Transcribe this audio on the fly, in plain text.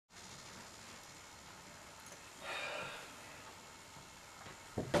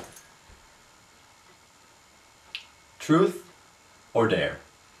Truth or dare?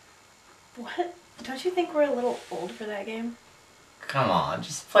 What? Don't you think we're a little old for that game? Come on,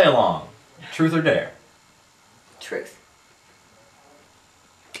 just play along. Truth or dare? Truth.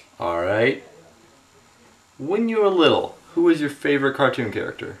 Alright. When you were little, who was your favorite cartoon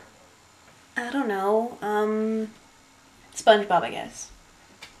character? I don't know. SpongeBob, I guess.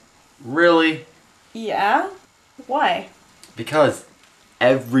 Really? Yeah? Why? Because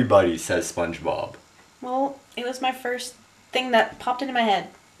everybody says SpongeBob. Well, it was my first thing that popped into my head.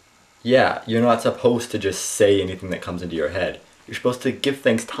 Yeah, you're not supposed to just say anything that comes into your head. You're supposed to give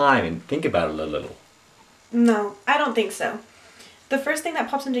things time and think about it a little. No, I don't think so. The first thing that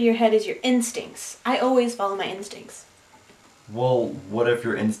pops into your head is your instincts. I always follow my instincts. Well, what if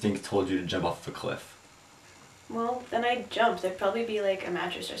your instincts told you to jump off a cliff? Well, then I'd jump. There'd probably be like a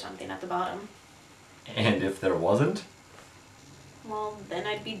mattress or something at the bottom. And if there wasn't? Well, then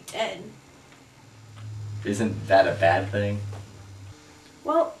I'd be dead. Isn't that a bad thing?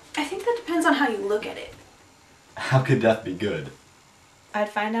 Well, I think that depends on how you look at it. How could death be good? I'd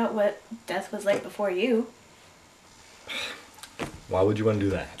find out what death was like before you. Why would you want to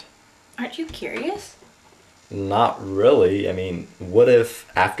do that? Aren't you curious? Not really. I mean, what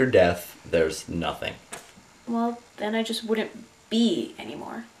if after death there's nothing? Well, then I just wouldn't be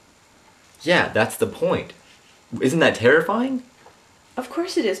anymore. Yeah, that's the point. Isn't that terrifying? Of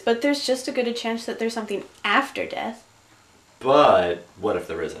course it is, but there's just as good a chance that there's something after death. But what if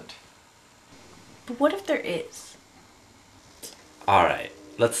there isn't? But what if there is? Alright,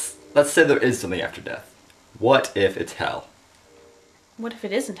 let's say there is something after death. What if it's hell? What if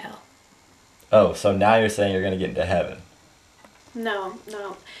it isn't hell? Oh, so now you're saying you're gonna get into heaven. No.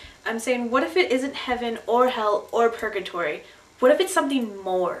 I'm saying, what if it isn't heaven or hell or purgatory? What if it's something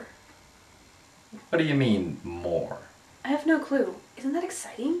more? What do you mean, more? I have no clue. Isn't that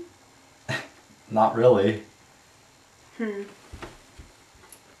exciting? Not really.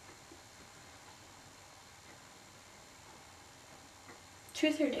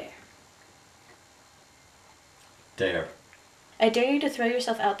 Truth or dare? Dare. I dare you to throw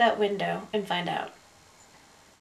yourself out that window and find out.